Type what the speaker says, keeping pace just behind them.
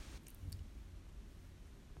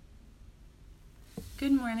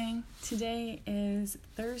Good morning. Today is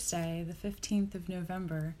Thursday, the 15th of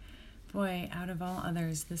November. Boy, out of all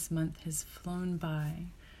others, this month has flown by.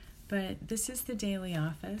 But this is the daily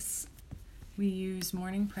office. We use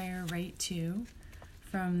morning prayer Rite 2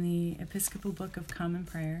 from the Episcopal Book of Common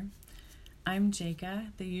Prayer. I'm Jaka.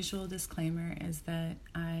 The usual disclaimer is that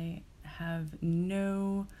I have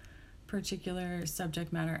no particular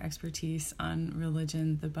subject matter expertise on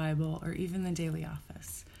religion, the Bible, or even the daily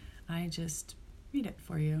office. I just read it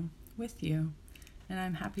for you, with you, and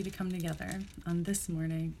I'm happy to come together on this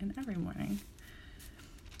morning and every morning.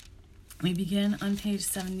 We begin on page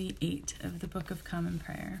 78 of the Book of Common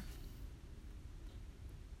Prayer.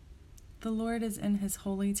 The Lord is in his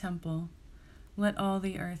holy temple. Let all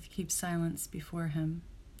the earth keep silence before him.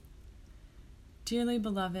 Dearly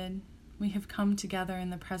beloved, we have come together in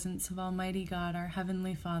the presence of Almighty God, our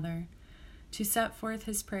Heavenly Father, to set forth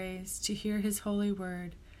his praise, to hear his holy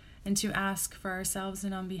word, and to ask for ourselves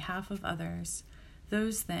and on behalf of others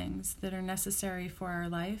those things that are necessary for our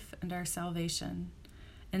life and our salvation.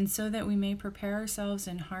 And so that we may prepare ourselves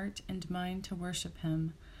in heart and mind to worship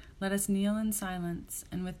him, let us kneel in silence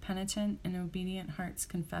and with penitent and obedient hearts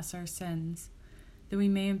confess our sins, that we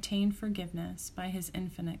may obtain forgiveness by his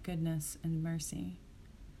infinite goodness and mercy.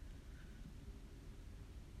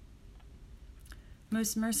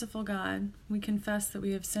 Most merciful God, we confess that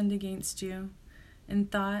we have sinned against you in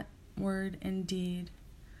thought, word, and deed,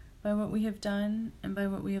 by what we have done and by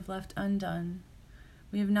what we have left undone.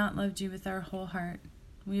 We have not loved you with our whole heart.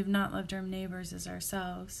 We have not loved our neighbors as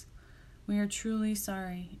ourselves. We are truly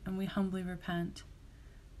sorry, and we humbly repent.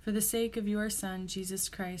 For the sake of your Son, Jesus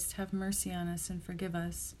Christ, have mercy on us and forgive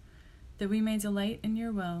us, that we may delight in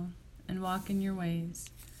your will and walk in your ways,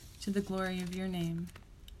 to the glory of your name.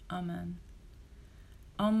 Amen.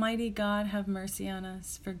 Almighty God, have mercy on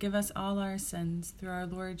us, forgive us all our sins through our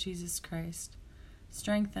Lord Jesus Christ.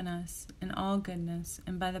 Strengthen us in all goodness,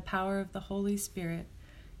 and by the power of the Holy Spirit,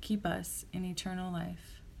 keep us in eternal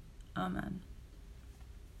life. Amen.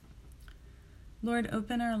 Lord,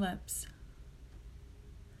 open our lips,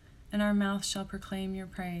 and our mouth shall proclaim your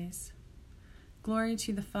praise. Glory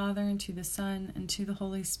to the Father, and to the Son, and to the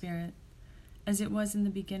Holy Spirit, as it was in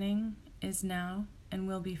the beginning, is now, and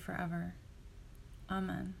will be forever.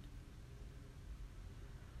 Amen.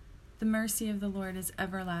 The mercy of the Lord is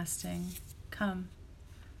everlasting. Come,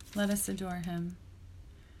 let us adore him.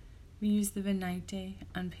 We use the Venite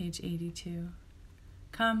on page 82.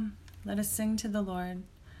 Come, let us sing to the Lord.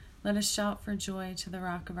 Let us shout for joy to the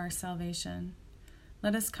rock of our salvation.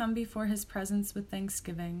 Let us come before his presence with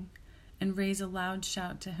thanksgiving and raise a loud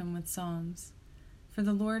shout to him with psalms. For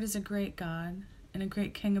the Lord is a great God and a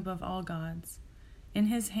great King above all gods. In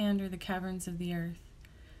his hand are the caverns of the earth,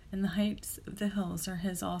 and the heights of the hills are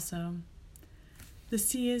his also. The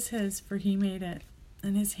sea is his, for he made it,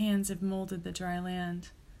 and his hands have molded the dry land.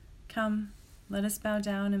 Come, let us bow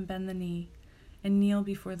down and bend the knee, and kneel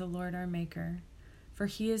before the Lord our Maker. For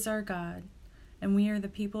he is our God, and we are the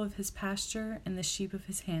people of his pasture and the sheep of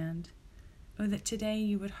his hand. Oh, that today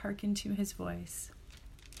you would hearken to his voice.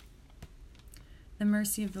 The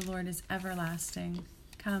mercy of the Lord is everlasting.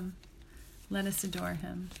 Come, let us adore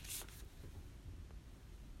him.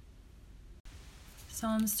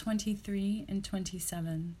 Psalms 23 and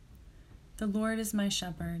 27. The Lord is my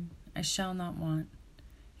shepherd, I shall not want.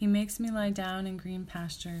 He makes me lie down in green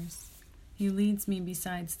pastures. He leads me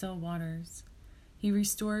beside still waters. He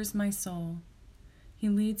restores my soul. He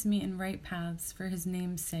leads me in right paths for his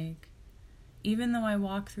name's sake. Even though I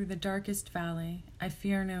walk through the darkest valley, I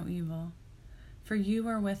fear no evil. For you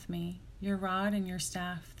are with me, your rod and your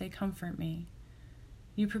staff, they comfort me.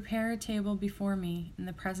 You prepare a table before me in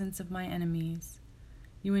the presence of my enemies.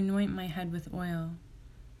 You anoint my head with oil.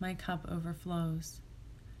 My cup overflows.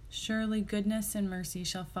 Surely goodness and mercy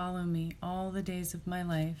shall follow me all the days of my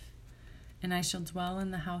life, and I shall dwell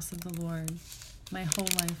in the house of the Lord my whole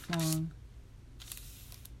life long.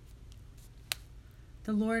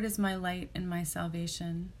 The Lord is my light and my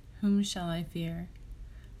salvation. Whom shall I fear?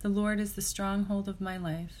 The Lord is the stronghold of my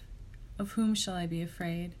life. Of whom shall I be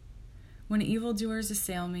afraid? When evildoers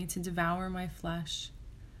assail me to devour my flesh,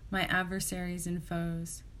 my adversaries and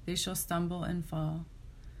foes, they shall stumble and fall.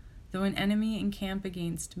 Though an enemy encamp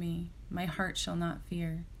against me, my heart shall not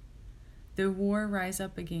fear. Though war rise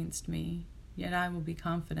up against me, yet I will be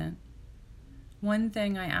confident. One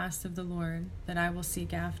thing I ask of the Lord, that I will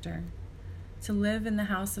seek after, to live in the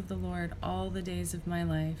house of the Lord all the days of my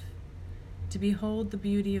life, to behold the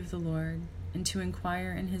beauty of the Lord, and to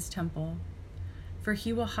inquire in his temple. For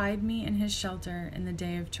he will hide me in his shelter in the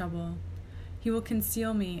day of trouble. He will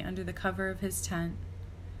conceal me under the cover of his tent.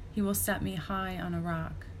 He will set me high on a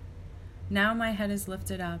rock. Now my head is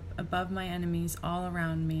lifted up above my enemies all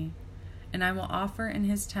around me, and I will offer in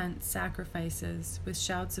his tent sacrifices with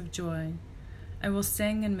shouts of joy. I will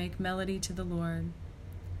sing and make melody to the Lord.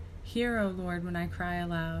 Hear, O Lord, when I cry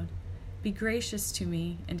aloud. Be gracious to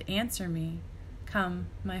me and answer me. Come,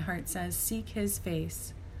 my heart says, seek his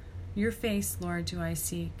face. Your face, Lord, do I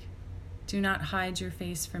seek. Do not hide your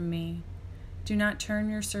face from me. Do not turn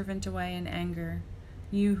your servant away in anger,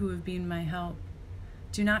 you who have been my help.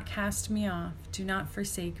 Do not cast me off, do not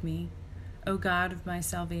forsake me, O God of my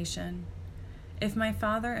salvation. If my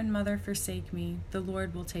father and mother forsake me, the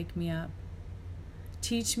Lord will take me up.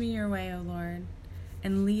 Teach me your way, O Lord,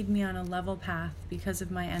 and lead me on a level path because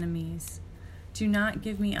of my enemies. Do not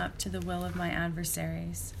give me up to the will of my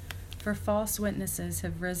adversaries, for false witnesses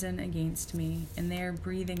have risen against me, and they are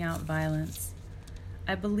breathing out violence.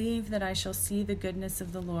 I believe that I shall see the goodness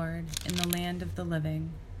of the Lord in the land of the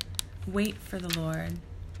living. Wait for the Lord.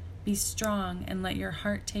 Be strong and let your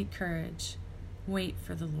heart take courage. Wait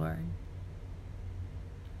for the Lord.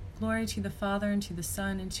 Glory to the Father, and to the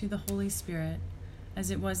Son, and to the Holy Spirit, as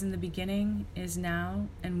it was in the beginning, is now,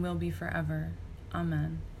 and will be forever.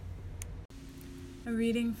 Amen. A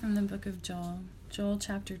reading from the book of Joel, Joel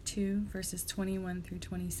chapter 2, verses 21 through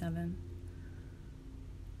 27.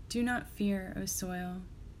 Do not fear, O soil,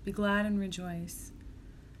 be glad and rejoice,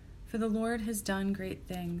 for the Lord has done great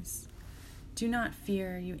things. Do not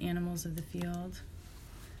fear, you animals of the field,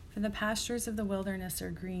 for the pastures of the wilderness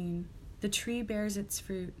are green. The tree bears its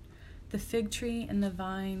fruit, the fig tree and the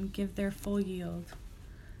vine give their full yield.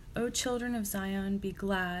 O children of Zion, be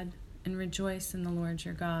glad and rejoice in the Lord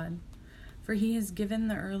your God, for he has given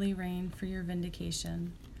the early rain for your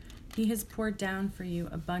vindication. He has poured down for you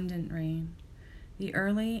abundant rain, the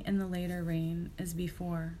early and the later rain as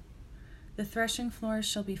before. The threshing floors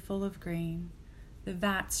shall be full of grain, the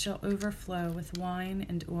vats shall overflow with wine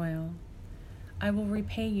and oil. I will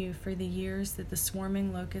repay you for the years that the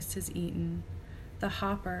swarming locust has eaten, the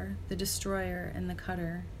hopper, the destroyer, and the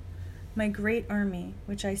cutter, my great army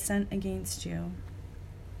which I sent against you.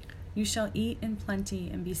 You shall eat in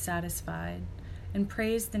plenty and be satisfied, and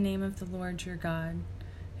praise the name of the Lord your God,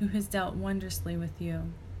 who has dealt wondrously with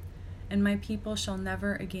you. And my people shall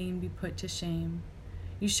never again be put to shame.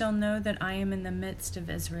 You shall know that I am in the midst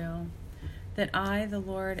of Israel, that I, the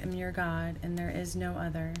Lord, am your God, and there is no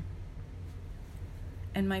other.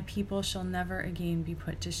 And my people shall never again be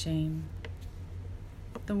put to shame.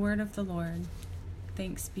 The word of the Lord.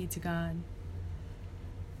 Thanks be to God.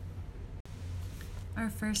 Our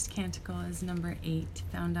first canticle is number 8,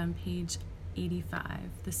 found on page 85,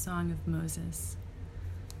 the Song of Moses.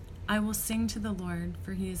 I will sing to the Lord,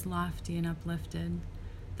 for he is lofty and uplifted.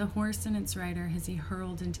 The horse and its rider has he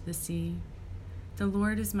hurled into the sea. The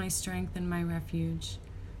Lord is my strength and my refuge.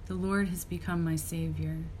 The Lord has become my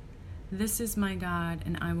Savior. This is my God,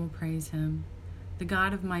 and I will praise him, the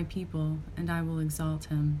God of my people, and I will exalt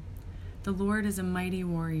him. The Lord is a mighty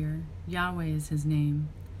warrior. Yahweh is his name.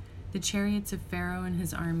 The chariots of Pharaoh and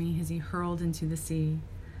his army has he hurled into the sea.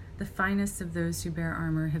 The finest of those who bear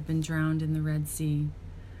armor have been drowned in the Red Sea.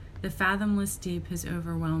 The fathomless deep has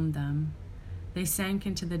overwhelmed them. They sank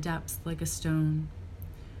into the depths like a stone.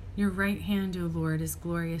 Your right hand, O Lord, is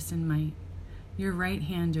glorious in might. Your right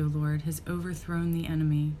hand, O Lord, has overthrown the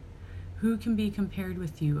enemy. Who can be compared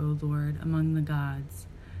with you, O Lord, among the gods?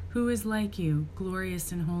 Who is like you,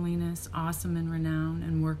 glorious in holiness, awesome in renown,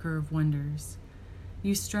 and worker of wonders?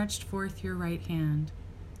 You stretched forth your right hand.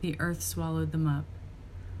 The earth swallowed them up.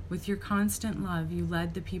 With your constant love, you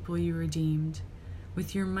led the people you redeemed.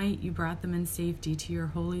 With your might, you brought them in safety to your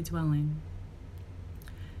holy dwelling.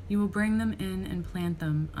 You will bring them in and plant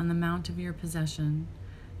them on the mount of your possession,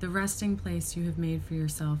 the resting place you have made for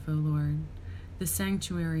yourself, O Lord, the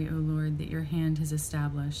sanctuary, O Lord, that your hand has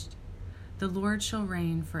established. The Lord shall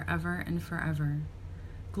reign forever and forever.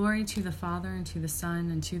 Glory to the Father, and to the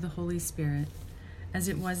Son, and to the Holy Spirit, as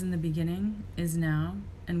it was in the beginning, is now,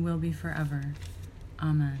 and will be forever.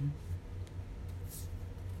 Amen.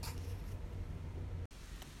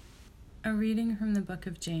 A reading from the book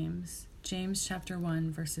of James, James chapter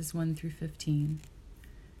 1, verses 1 through 15.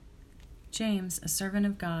 James, a servant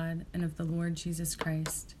of God and of the Lord Jesus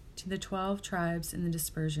Christ, to the 12 tribes in the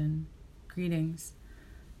dispersion, greetings.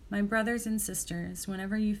 My brothers and sisters,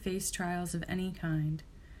 whenever you face trials of any kind,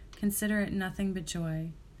 consider it nothing but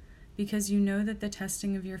joy, because you know that the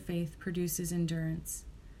testing of your faith produces endurance.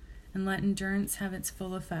 And let endurance have its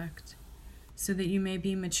full effect, so that you may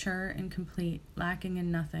be mature and complete, lacking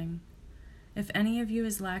in nothing. If any of you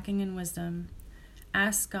is lacking in wisdom,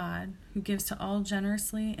 ask God, who gives to all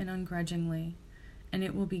generously and ungrudgingly, and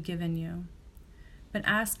it will be given you. But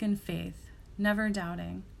ask in faith, never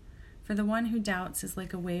doubting, For the one who doubts is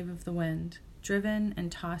like a wave of the wind, driven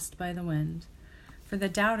and tossed by the wind. For the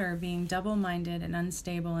doubter, being double-minded and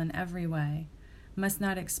unstable in every way, must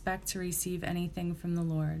not expect to receive anything from the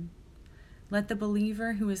Lord. Let the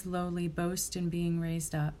believer who is lowly boast in being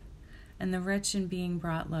raised up, and the rich in being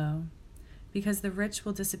brought low, because the rich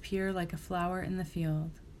will disappear like a flower in the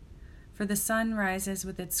field. For the sun rises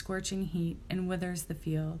with its scorching heat and withers the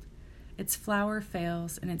field. Its flower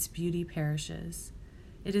fails and its beauty perishes.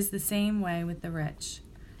 It is the same way with the rich.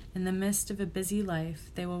 In the midst of a busy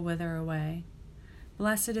life, they will wither away.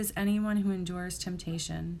 Blessed is anyone who endures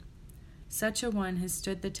temptation. Such a one has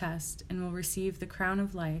stood the test and will receive the crown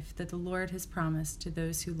of life that the Lord has promised to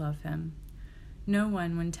those who love him. No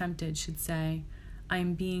one, when tempted, should say, I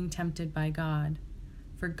am being tempted by God.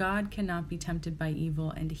 For God cannot be tempted by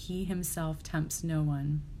evil, and he himself tempts no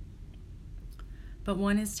one. But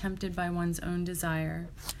one is tempted by one's own desire,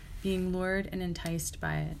 being lured and enticed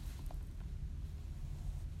by it.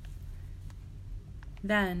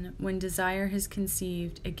 Then, when desire has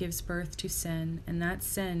conceived, it gives birth to sin, and that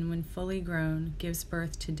sin, when fully grown, gives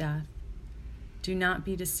birth to death. Do not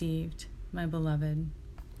be deceived, my beloved.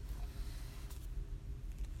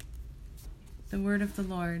 The word of the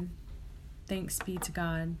Lord. Thanks be to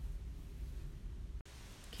God.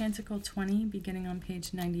 Canticle 20, beginning on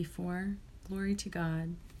page 94. Glory to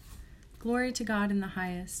God. Glory to God in the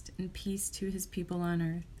highest, and peace to his people on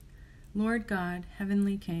earth. Lord God,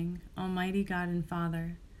 heavenly King, almighty God and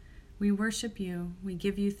Father, we worship you, we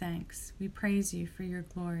give you thanks, we praise you for your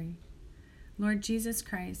glory. Lord Jesus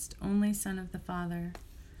Christ, only Son of the Father,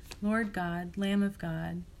 Lord God, Lamb of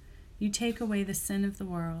God, you take away the sin of the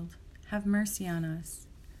world. Have mercy on us.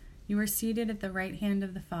 You are seated at the right hand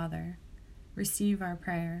of the Father. Receive our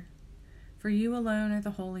prayer. For you alone are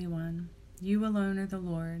the Holy One. You alone are the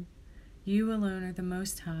Lord. You alone are the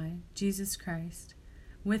Most High, Jesus Christ,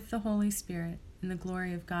 with the Holy Spirit, in the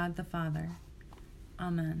glory of God the Father.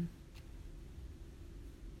 Amen.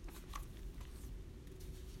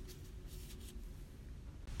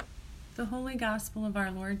 The Holy Gospel of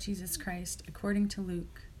our Lord Jesus Christ, according to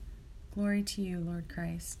Luke. Glory to you, Lord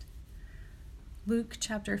Christ. Luke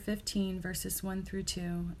chapter 15, verses 1 through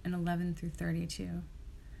 2 and 11 through 32.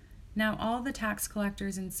 Now all the tax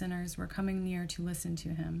collectors and sinners were coming near to listen to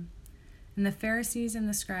him. And the Pharisees and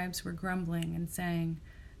the scribes were grumbling and saying,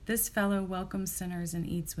 This fellow welcomes sinners and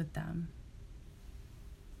eats with them.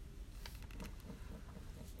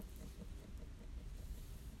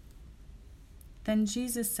 Then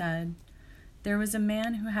Jesus said, There was a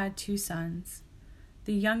man who had 2 sons.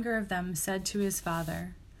 The younger of them said to his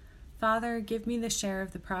father, Father, give me the share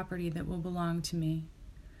of the property that will belong to me.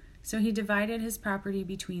 So he divided his property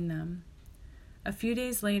between them. A few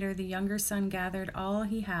days later, the younger son gathered all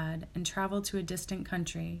he had and traveled to a distant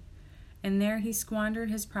country, and there he squandered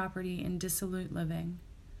his property in dissolute living.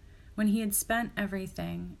 When he had spent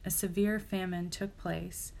everything, a severe famine took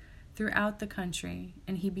place throughout the country,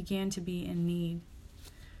 and he began to be in need.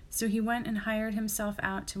 So he went and hired himself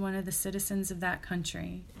out to one of the citizens of that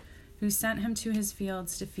country, who sent him to his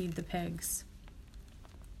fields to feed the pigs.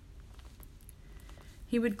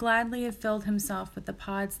 He would gladly have filled himself with the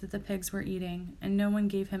pods that the pigs were eating, and no one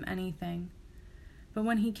gave him anything. But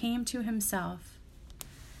when he came to himself,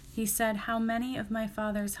 he said, How many of my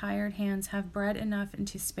father's hired hands have bread enough and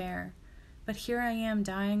to spare, but here I am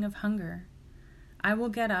dying of hunger. I will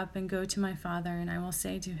get up and go to my father, and I will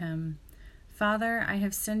say to him, Father, I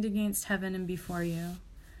have sinned against heaven and before you.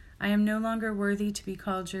 I am no longer worthy to be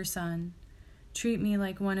called your son. Treat me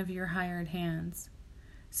like one of your hired hands.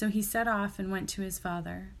 So he set off and went to his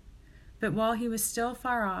father. But while he was still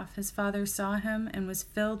far off, his father saw him and was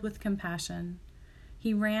filled with compassion.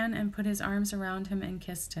 He ran and put his arms around him and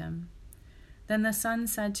kissed him. Then the son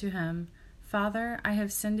said to him, Father, I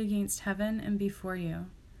have sinned against heaven and before you.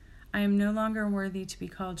 I am no longer worthy to be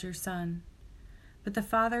called your son. But the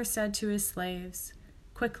father said to his slaves,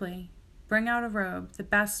 Quickly, bring out a robe, the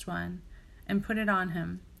best one, and put it on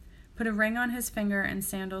him. Put a ring on his finger and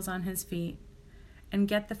sandals on his feet. And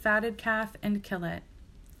get the fatted calf and kill it.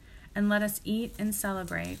 And let us eat and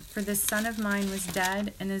celebrate, for this son of mine was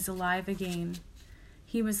dead and is alive again.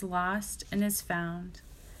 He was lost and is found.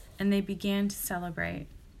 And they began to celebrate.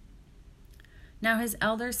 Now his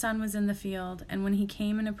elder son was in the field, and when he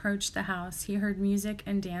came and approached the house, he heard music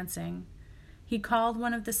and dancing. He called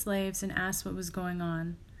one of the slaves and asked what was going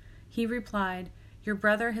on. He replied, Your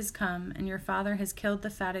brother has come, and your father has killed the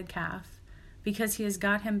fatted calf, because he has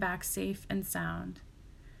got him back safe and sound.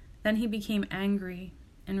 Then he became angry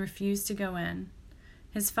and refused to go in.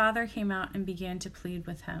 His father came out and began to plead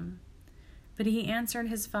with him. But he answered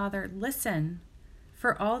his father, Listen,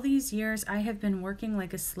 For all these years I have been working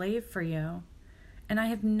like a slave for you, and I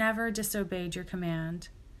have never disobeyed your command.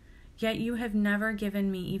 Yet you have never given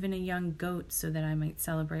me even a young goat so that I might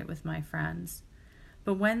celebrate with my friends.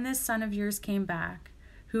 But when this son of yours came back,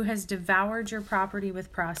 who has devoured your property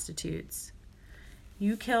with prostitutes,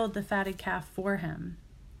 you killed the fatted calf for him."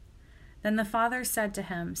 Then the father said to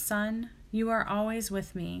him, "Son, you are always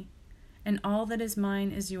with me, and all that is mine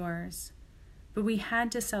is yours. But we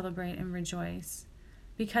had to celebrate and rejoice,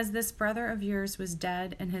 because this brother of yours was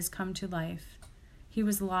dead and has come to life. He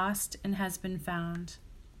was lost and has been found."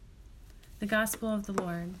 The Gospel of the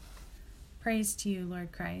Lord. Praise to you,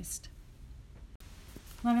 Lord Christ.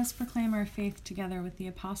 Let us proclaim our faith together with the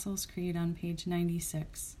Apostles' Creed on page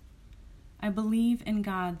 96. I believe in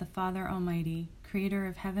God, the Father Almighty, creator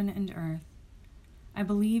of heaven and earth. I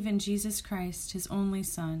believe in Jesus Christ, his only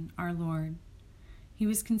Son, our Lord. He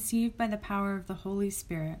was conceived by the power of the Holy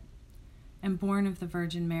Spirit and born of the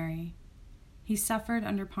Virgin Mary. He suffered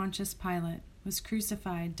under Pontius Pilate, was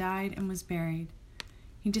crucified, died, and was buried.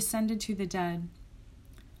 He descended to the dead.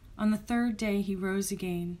 On the third day he rose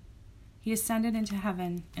again. He ascended into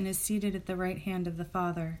heaven and is seated at the right hand of the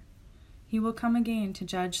Father. He will come again to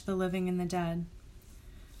judge the living and the dead.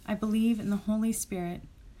 I believe in the Holy Spirit,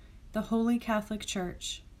 the Holy Catholic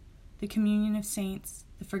Church, the communion of saints,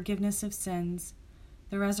 the forgiveness of sins,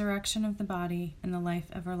 the resurrection of the body, and the life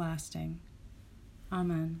everlasting.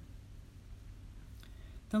 Amen.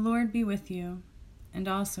 The Lord be with you, and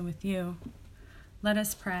also with you. Let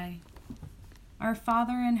us pray. Our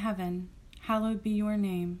Father in heaven, hallowed be your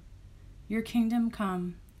name. Your kingdom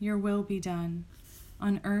come, your will be done,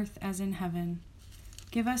 on earth as in heaven.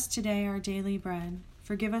 Give us today our daily bread.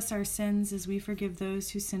 Forgive us our sins as we forgive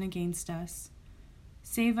those who sin against us.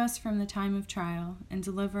 Save us from the time of trial, and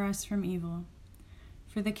deliver us from evil.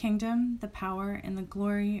 For the kingdom, the power, and the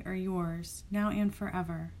glory are yours, now and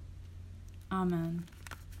forever. Amen.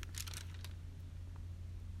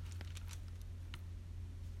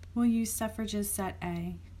 We'll use Suffrages Set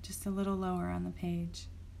A, just a little lower on the page.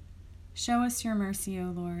 Show us your mercy,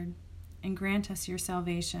 O Lord, and grant us your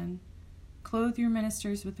salvation. Clothe your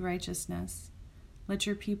ministers with righteousness. Let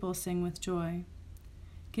your people sing with joy.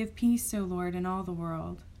 Give peace, O Lord, in all the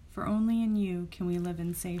world, for only in you can we live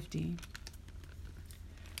in safety.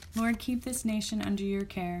 Lord, keep this nation under your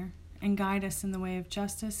care, and guide us in the way of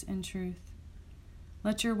justice and truth.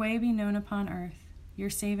 Let your way be known upon earth, your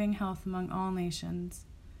saving health among all nations.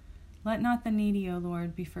 Let not the needy, O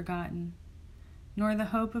Lord, be forgotten, nor the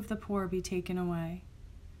hope of the poor be taken away.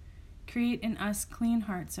 Create in us clean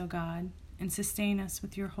hearts, O God, and sustain us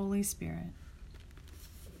with your Holy Spirit.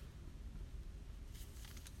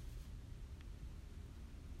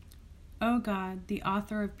 O God, the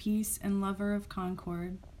author of peace and lover of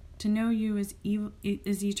concord, to know you is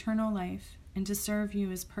eternal life, and to serve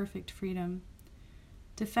you is perfect freedom.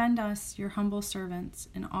 Defend us, your humble servants,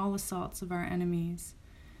 in all assaults of our enemies,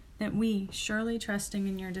 that we, surely trusting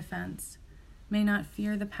in your defense, may not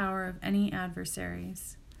fear the power of any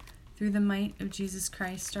adversaries. Through the might of Jesus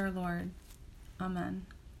Christ our Lord. Amen.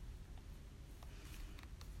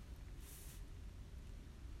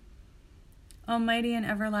 Almighty and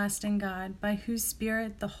everlasting God, by whose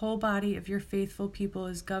Spirit the whole body of your faithful people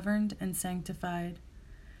is governed and sanctified,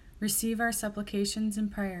 receive our supplications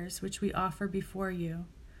and prayers which we offer before you,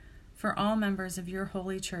 for all members of your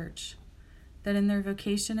holy church, that in their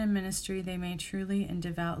vocation and ministry they may truly and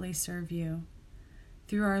devoutly serve you.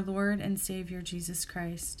 Through our Lord and Savior Jesus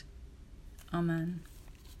Christ. Amen.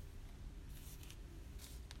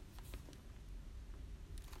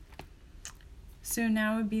 So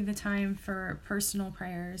now would be the time for personal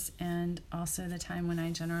prayers, and also the time when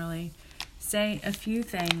I generally say a few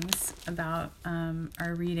things about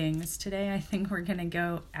our readings. Today I think we're going to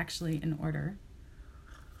go actually in order.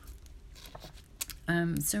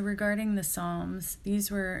 So regarding the Psalms,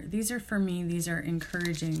 these are for me, these are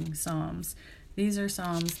encouraging Psalms. These are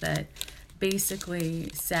Psalms that basically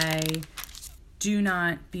say, do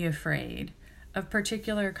not be afraid. Of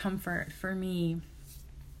particular comfort for me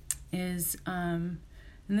is, and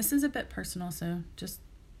this is a bit personal, so just,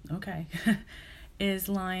 okay, is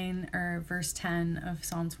verse 10 of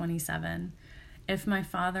Psalm 27. If my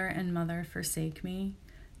father and mother forsake me,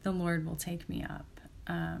 the Lord will take me up.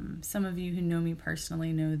 Some of you who know me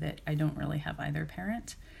personally know that I don't really have either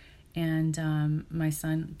parent, and my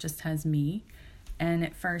son just has me. And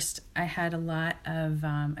at first I had a lot of,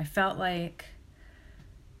 I felt like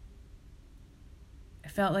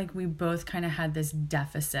we both kind of had this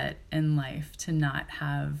deficit in life to not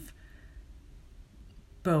have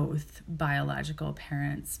both biological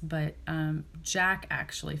parents. But Jack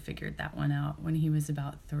actually figured that one out when he was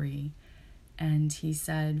about 3. And he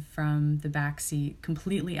said from the back seat,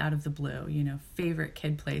 completely out of the blue, favorite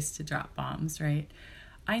kid place to drop bombs, right?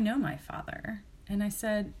 I know my father. And I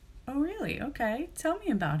said, oh, really? Okay, tell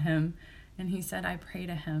me about him. And he said, I pray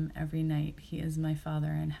to him every night. He is my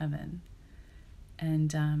Father in heaven.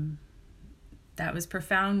 And that was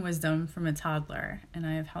profound wisdom from a toddler. And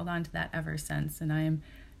I have held on to that ever since. And I am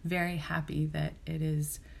very happy that it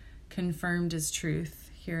is confirmed as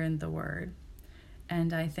truth here in the Word.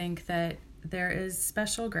 And I think that there is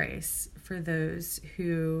special grace for those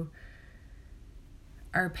who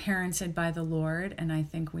are parented by the Lord, and I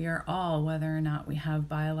think we are all, whether or not we have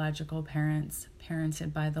biological parents,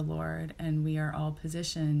 parented by the Lord, and we are all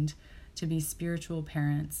positioned to be spiritual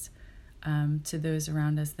parents to those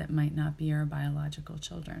around us that might not be our biological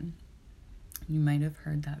children. You might have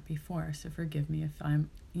heard that before, so forgive me if I'm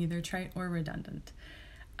either trite or redundant.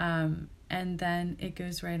 And then it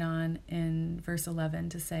goes right on in verse 11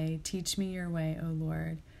 to say, teach me your way, O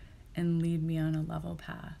Lord, and lead me on a level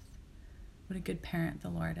path. What a good parent the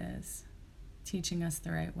Lord is, teaching us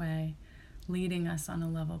the right way, leading us on a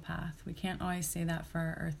level path. We can't always say that for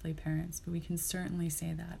our earthly parents, but we can certainly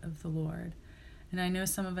say that of the Lord. And I know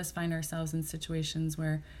some of us find ourselves in situations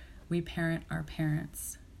where we parent our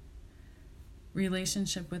parents.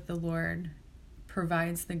 Relationship with the Lord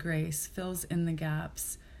provides the grace, fills in the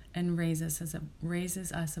gaps, and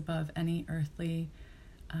raises us above any earthly,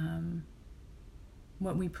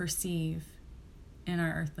 what we perceive in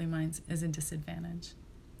our earthly minds is a disadvantage.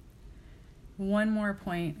 One more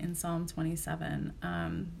point in Psalm 27,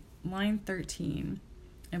 line 13.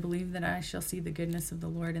 I believe that I shall see the goodness of the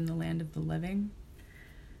Lord in the land of the living.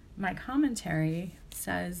 My commentary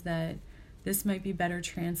says that this might be better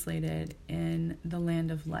translated in the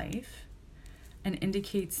land of life and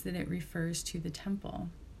indicates that it refers to the temple.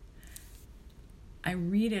 I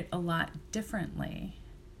read it a lot differently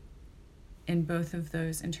in both of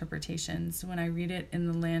those interpretations. When I read it in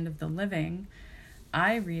the land of the living,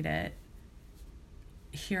 I read it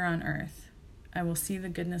here on earth. I will see the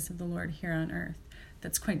goodness of the Lord here on earth.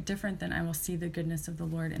 That's quite different than I will see the goodness of the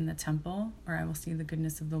Lord in the temple, or I will see the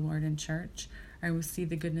goodness of the Lord in church, or I will see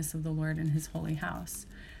the goodness of the Lord in his holy house.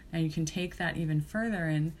 Now you can take that even further.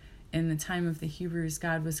 In the time of the Hebrews,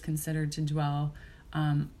 God was considered to dwell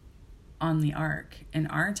on the ark. In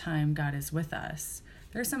our time, God is with us.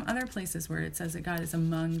 There are some other places where it says that God is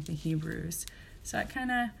among the Hebrews. So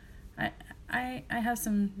I have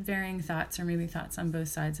some varying thoughts, or maybe thoughts on both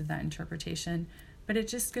sides of that interpretation. But it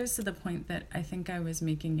just goes to the point that I think I was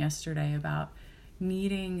making yesterday about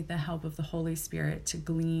needing the help of the Holy Spirit to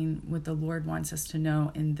glean what the Lord wants us to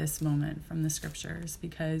know in this moment from the scriptures,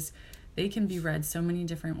 because they can be read so many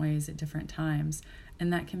different ways at different times.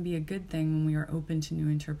 And that can be a good thing when we are open to new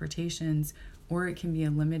interpretations, or it can be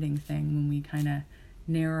a limiting thing when we kind of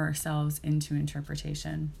narrow ourselves into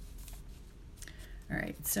interpretation. All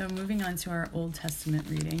right, so moving on to our Old Testament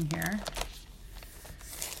reading here.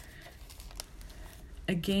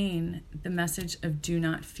 Again, the message of do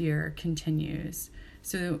not fear continues.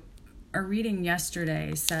 So our reading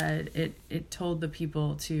yesterday said it told the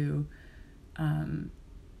people to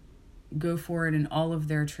go forward in all of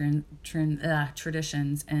their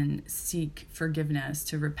traditions and seek forgiveness,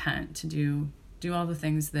 to repent, to do all the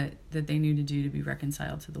things that they knew to do to be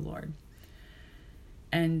reconciled to the Lord.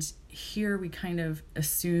 And here we kind of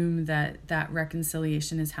assume that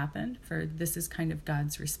reconciliation has happened, for this is kind of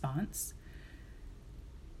God's response.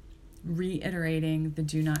 Reiterating the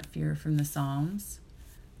do not fear from the Psalms.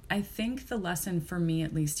 I think the lesson for me,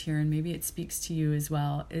 at least here, and maybe it speaks to you as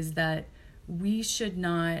well, is that we should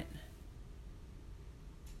not,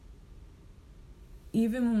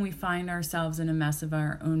 even when we find ourselves in a mess of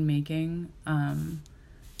our own making,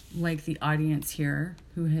 like the audience here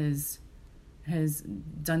who has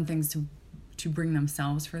done things to bring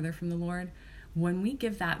themselves further from the Lord, when we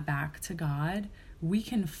give that back to God, we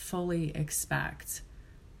can fully expect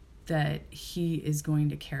that he is going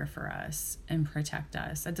to care for us and protect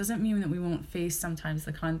us. That doesn't mean that we won't face sometimes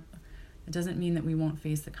it doesn't mean that we won't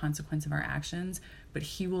face the consequence of our actions, but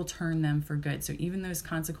he will turn them for good. So even those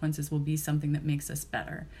consequences will be something that makes us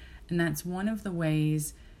better. And that's one of the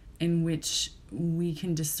ways in which we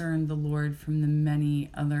can discern the Lord from the many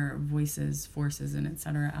other voices, forces, and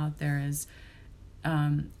etc. out there, is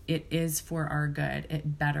it is for our good.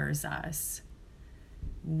 It betters us.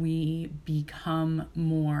 We become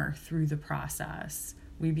more through the process.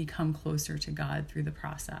 We become closer to God through the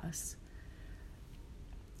process.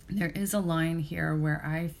 There is a line here where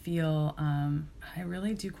I feel, I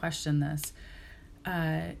really do question this.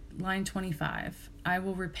 Line 25, I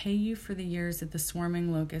will repay you for the years that the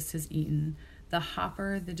swarming locust has eaten, the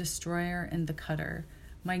hopper, the destroyer, and the cutter.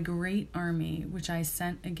 my great army which I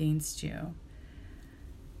sent against you.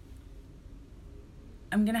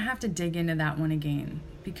 I'm going to have to dig into that one again,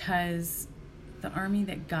 because the army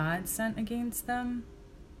that God sent against them,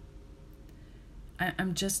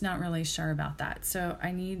 I'm just not really sure about that. So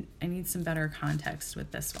I need some better context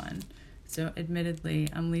with this one. So admittedly,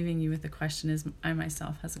 I'm leaving you with the question as I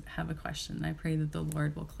myself have a question. I pray that the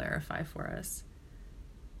Lord will clarify for us.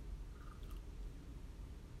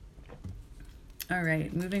 All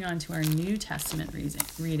right, moving on to our New Testament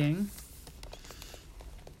reading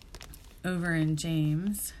over in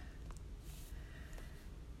James.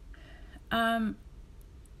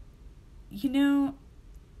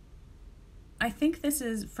 I think this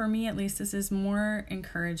is, for me at least, this is more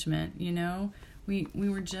encouragement. We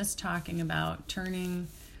were just talking about turning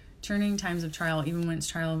times of trial, even when it's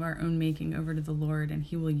trial of our own making, over to the Lord, and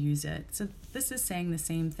He will use it. So this is saying the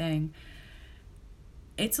same thing.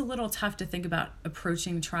 It's a little tough to think about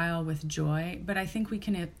approaching trial with joy, but I think we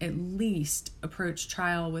can at least approach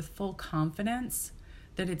trial with full confidence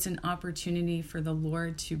that it's an opportunity for the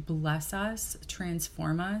Lord to bless us,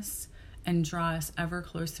 transform us, and draw us ever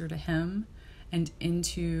closer to Him and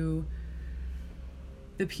into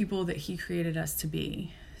the people that He created us to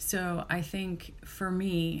be. So I think for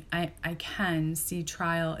me, I can see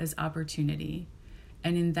trial as opportunity,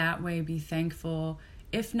 and in that way be thankful,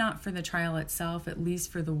 if not for the trial itself, at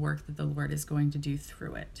least for the work that the Lord is going to do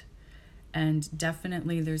through it. And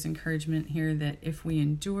definitely there's encouragement here that if we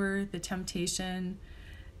endure the temptation,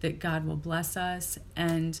 that God will bless us.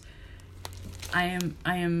 And I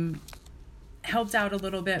am helped out a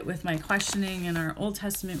little bit with my questioning in our Old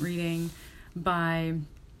Testament reading by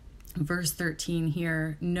verse 13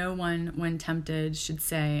 here. No one, when tempted, should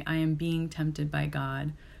say, I am being tempted by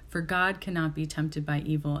God. For God cannot be tempted by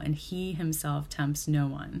evil, and He Himself tempts no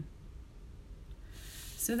one.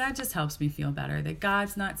 So that just helps me feel better, that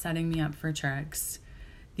God's not setting me up for tricks.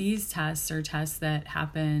 These tests are tests that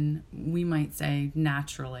happen, we might say,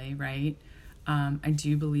 naturally, right? I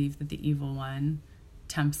do believe that the evil one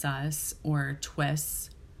tempts us or twists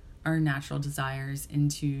our natural desires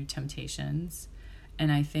into temptations.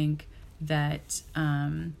 And I think that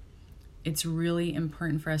it's really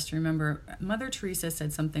important for us to remember, Mother Teresa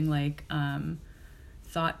said something like,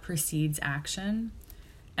 thought precedes action.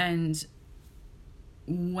 And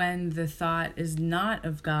when the thought is not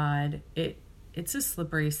of God, it's a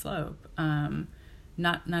slippery slope,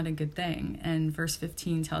 not a good thing. And verse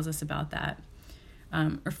 15 tells us about that.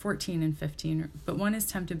 Or 14 and 15, but one is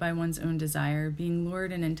tempted by one's own desire, being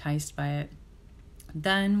lured and enticed by it.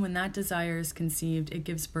 Then, when that desire is conceived, it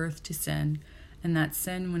gives birth to sin, and that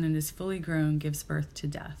sin, when it is fully grown, gives birth to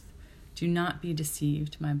death. Do not be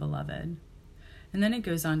deceived, my beloved. And then it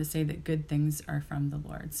goes on to say that good things are from the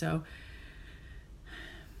Lord. So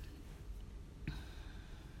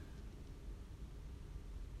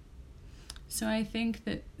I think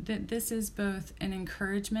that this is both an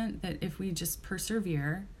encouragement that if we just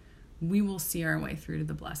persevere, we will see our way through to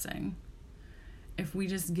the blessing. If we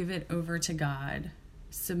just give it over to God,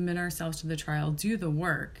 submit ourselves to the trial, do the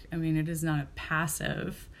work. I mean, it is not a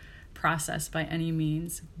passive process by any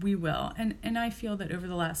means. We will. And I feel that over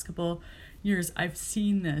the last couple years, I've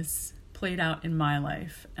seen this played out in my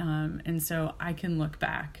life. And so I can look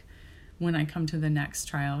back when I come to the next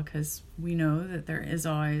trial, because we know that there is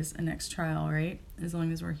always a next trial, right? As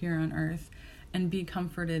long as we're here on earth, and be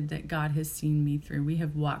comforted that God has seen me through. We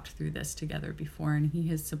have walked through this together before, and He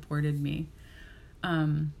has supported me.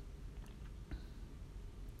 And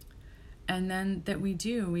then that we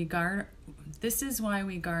guard, this is why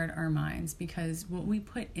we guard our minds, because what we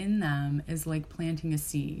put in them is like planting a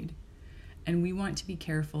seed. And we want to be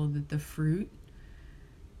careful that the fruit,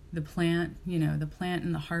 the plant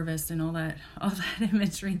and the harvest and all that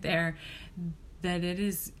imagery there, that it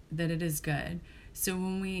is good. So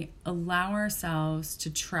when we allow ourselves to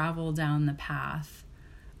travel down the path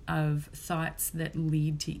of thoughts that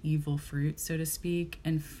lead to evil fruit, so to speak,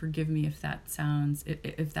 and forgive me if that's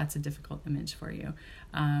a difficult image for you,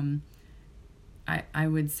 I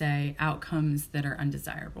would say outcomes that are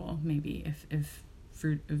undesirable, maybe if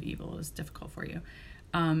fruit of evil is difficult for you,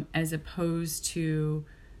 as opposed to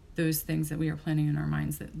those things that we are planning in our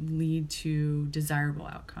minds that lead to desirable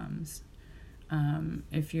outcomes.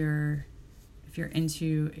 If you're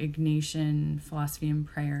into Ignatian philosophy and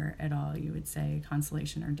prayer at all, you would say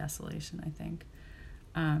consolation or desolation, I think.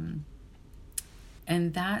 And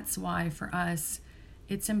that's why for us,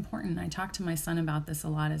 it's important. I talk to my son about this a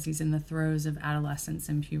lot as he's in the throes of adolescence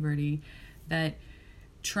and puberty, that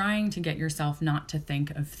trying to get yourself not to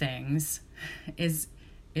think of things is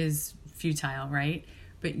futile, right?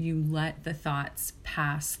 But you let the thoughts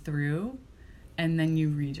pass through and then you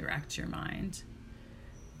redirect your mind.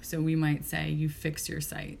 So we might say you fix your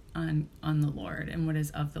sight on the Lord and what is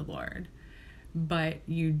of the Lord. But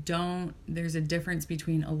there's a difference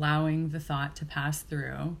between allowing the thought to pass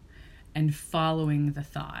through and following the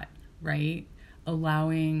thought, right?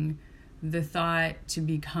 Allowing the thought to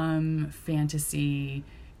become fantasy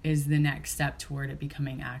is the next step toward it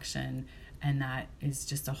becoming action. And that is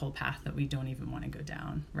just a whole path that we don't even want to go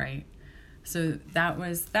down, right? So that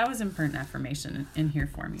was important affirmation in here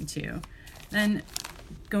for me too. Then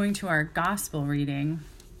going to our gospel reading,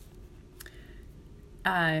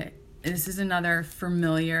 this is another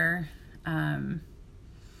familiar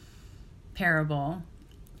parable.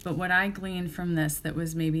 But what I gleaned from this that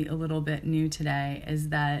was maybe a little bit new today is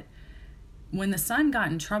that when the son got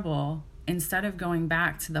in trouble, instead of going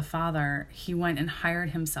back to the father, he went and hired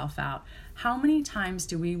himself out. How many times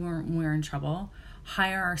do we, when we're in trouble,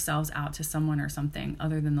 hire ourselves out to someone or something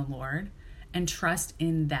other than the Lord and trust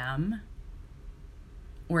in them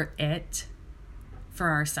or it for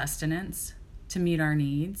our sustenance to meet our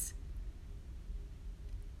needs?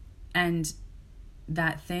 And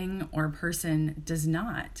that thing or person does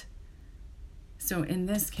not. So in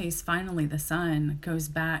this case, finally, the son goes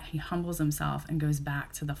back, he humbles himself and goes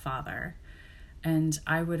back to the father. And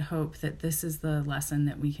I would hope that this is the lesson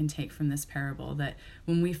that we can take from this parable, that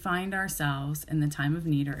when we find ourselves in the time of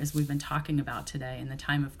need, or as we've been talking about today, in the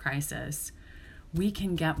time of crisis, we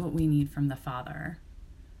can get what we need from the Father.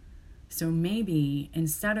 So maybe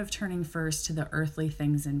instead of turning first to the earthly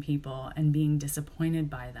things and people and being disappointed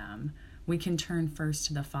by them, we can turn first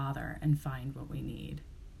to the Father and find what we need.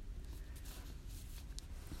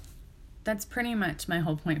 That's pretty much my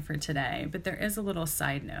whole point for today, but there is a little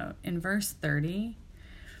side note. In verse 30,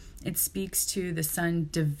 it speaks to the son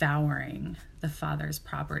devouring the father's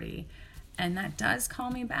property. And that does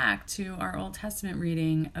call me back to our Old Testament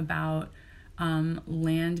reading about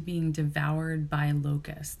land being devoured by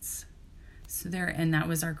locusts. So and that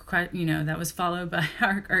was that was followed by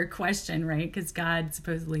our question, right? Because God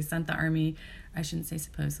supposedly sent the army. I shouldn't say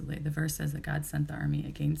supposedly. The verse says that God sent the army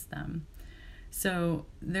against them. So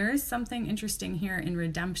there is something interesting here in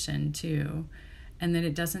redemption too, and that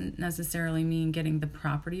it doesn't necessarily mean getting the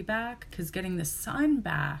property back, because getting the son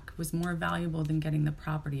back was more valuable than getting the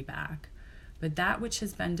property back. But that which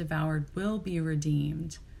has been devoured will be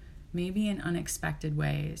redeemed, maybe in unexpected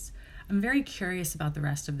ways. I'm very curious about the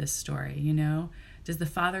rest of this story, Does the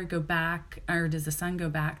father go back, or does the son go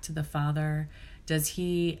back to the father? Does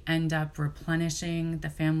he end up replenishing the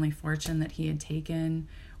family fortune that he had taken?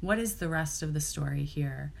 What is the rest of the story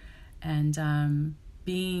here? And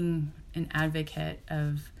being an advocate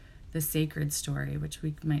of the sacred story, which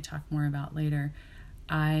we might talk more about later,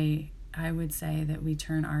 I would say that we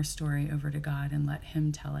turn our story over to God and let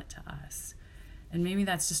him tell it to us. And maybe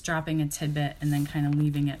that's just dropping a tidbit and then kind of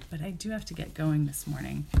leaving it, but I do have to get going this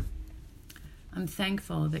morning. I'm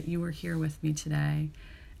thankful that you were here with me today,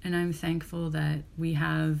 and I'm thankful that we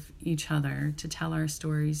have each other to tell our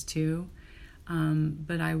stories to.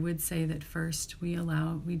 But I would say that first we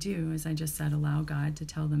do, as I just said, allow God to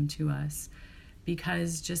tell them to us.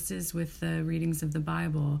 Because just as with the readings of the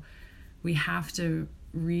Bible, we have to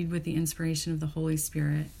read with the inspiration of the Holy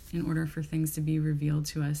Spirit in order for things to be revealed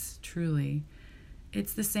to us truly.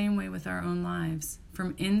 It's the same way with our own lives.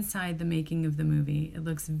 From inside the making of the movie, it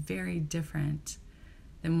looks very different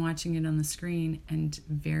than watching it on the screen, and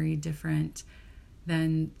very different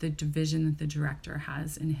than the vision that the director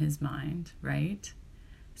has in his mind, right?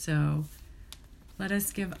 So let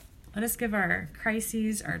us give our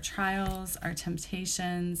crises, our trials, our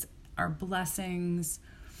temptations, our blessings,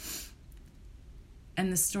 and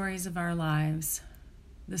the stories of our lives,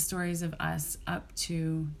 the stories of us, up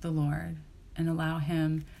to the Lord, and allow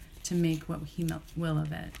him to make what he will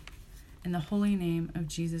of it. In the holy name of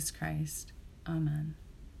Jesus Christ, amen.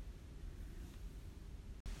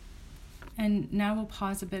 And now we'll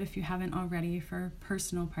pause a bit, if you haven't already, for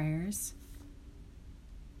personal prayers.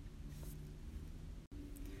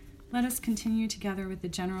 Let us continue together with the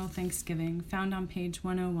general thanksgiving found on page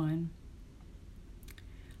 101.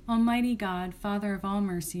 Almighty God, Father of all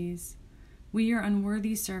mercies, we, your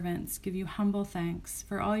unworthy servants, give you humble thanks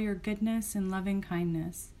for all your goodness and loving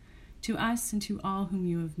kindness to us and to all whom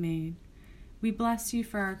you have made. We bless you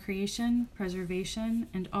for our creation, preservation,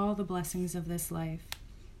 and all the blessings of this life,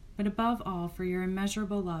 but above all for your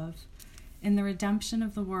immeasurable love in the redemption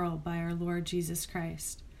of the world by our Lord Jesus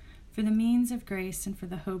Christ, for the means of grace and for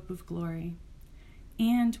the hope of glory.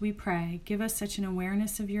 And we pray, give us such an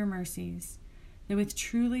awareness of your mercies, that with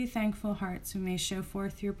truly thankful hearts we may show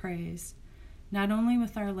forth your praise, not only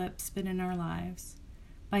with our lips but in our lives.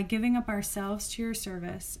 by giving up ourselves to your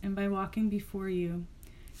service and by walking before you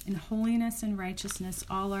in holiness and righteousness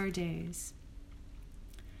all our days.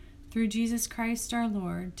 Through Jesus Christ our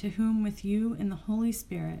Lord, to whom with you and the Holy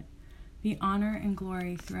Spirit be honor and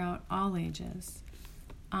glory throughout all ages.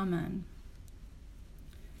 Amen.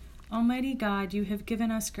 Almighty God, you have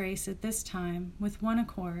given us grace at this time with one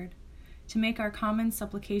accord to make our common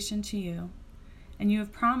supplication to you, and you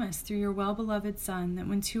have promised through your well-beloved Son that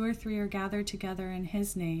when 2 or 3 are gathered together in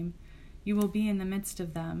his name, you will be in the midst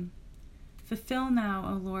of them. Fulfill now,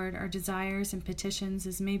 O Lord, our desires and petitions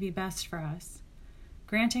as may be best for us,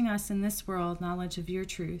 granting us in this world knowledge of your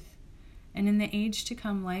truth, and in the age to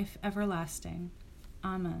come life everlasting.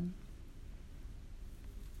 Amen.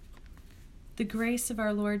 The grace of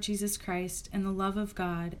our Lord Jesus Christ, and the love of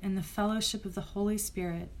God, and the fellowship of the Holy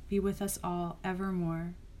Spirit be with us all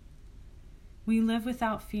evermore. We live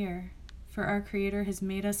without fear, for our Creator has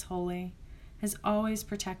made us holy, has always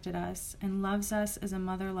protected us, and loves us as a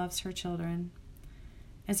mother loves her children,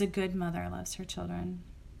 as a good mother loves her children.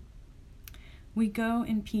 We go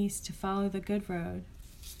in peace to follow the good road,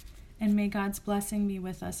 and may God's blessing be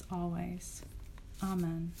with us always.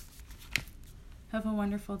 Amen. Have a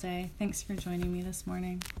wonderful day. Thanks for joining me this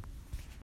morning.